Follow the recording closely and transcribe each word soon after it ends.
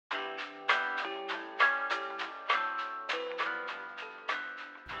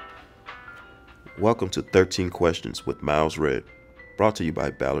Welcome to 13 Questions with Miles Red, brought to you by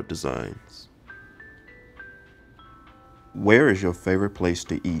Ballard Designs. Where is your favorite place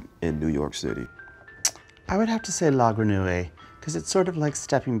to eat in New York City? I would have to say La Grenouille, because it's sort of like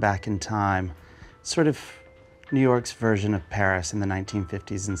stepping back in time. Sort of New York's version of Paris in the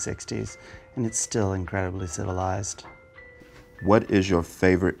 1950s and 60s, and it's still incredibly civilized. What is your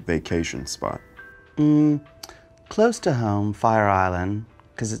favorite vacation spot? Close to home, Fire Island,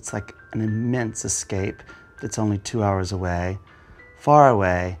 because it's like an immense escape that's only 2 hours away. Far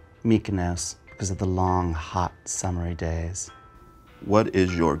away, Mykonos, because of the long, hot, summery days. What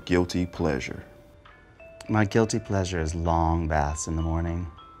is your guilty pleasure? My guilty pleasure is long baths in the morning.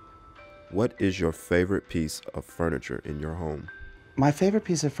 What is your favorite piece of furniture in your home? My favorite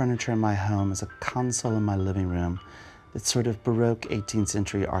piece of furniture in my home is a console in my living room. It's sort of Baroque 18th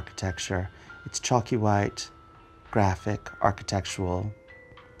century architecture. It's chalky white, graphic, architectural.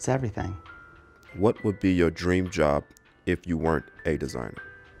 It's everything. What would be your dream job if you weren't a designer?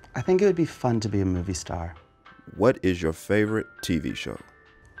 I think it would be fun to be a movie star. What is your favorite TV show?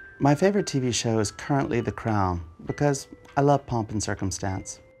 My favorite TV show is currently The Crown because I love pomp and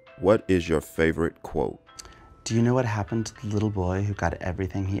circumstance. What is your favorite quote? Do you know what happened to the little boy who got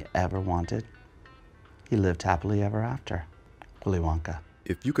everything he ever wanted? He lived happily ever after. Willy Wonka.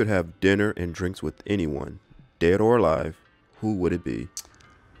 If you could have dinner and drinks with anyone, dead or alive, who would it be?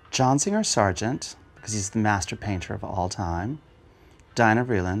 John Singer Sargent, because he's the master painter of all time. Dinah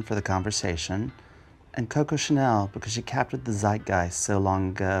Vreeland for the conversation. And Coco Chanel, because she captured the zeitgeist so long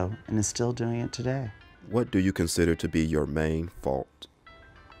ago and is still doing it today. What do you consider to be your main fault?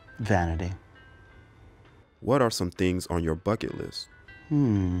 Vanity. What are some things on your bucket list?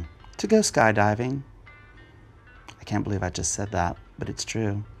 To go skydiving. I can't believe I just said that, but it's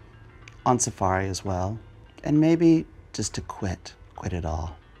true. On safari as well. And maybe just to quit it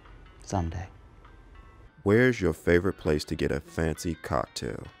all. Someday. Where's your favorite place to get a fancy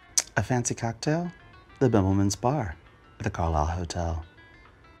cocktail? A fancy cocktail? The Bimbleman's Bar, the Carlisle Hotel.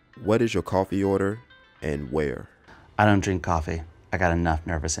 What is your coffee order and where? I don't drink coffee. I got enough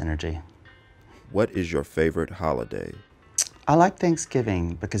nervous energy. What is your favorite holiday? I like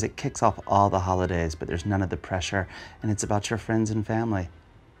Thanksgiving because it kicks off all the holidays, but there's none of the pressure, and it's about your friends and family.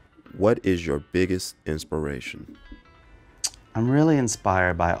 What is your biggest inspiration? I'm really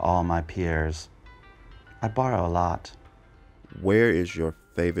inspired by all my peers. I borrow a lot. Where is your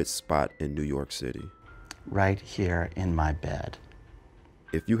favorite spot in New York City? Right here in my bed.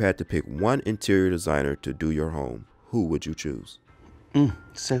 If you had to pick one interior designer to do your home, who would you choose?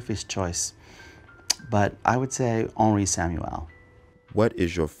 Sophie's choice. But I would say Henri Samuel. What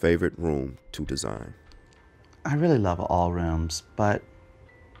is your favorite room to design? I really love all rooms, but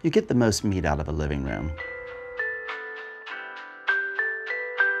you get the most meat out of a living room.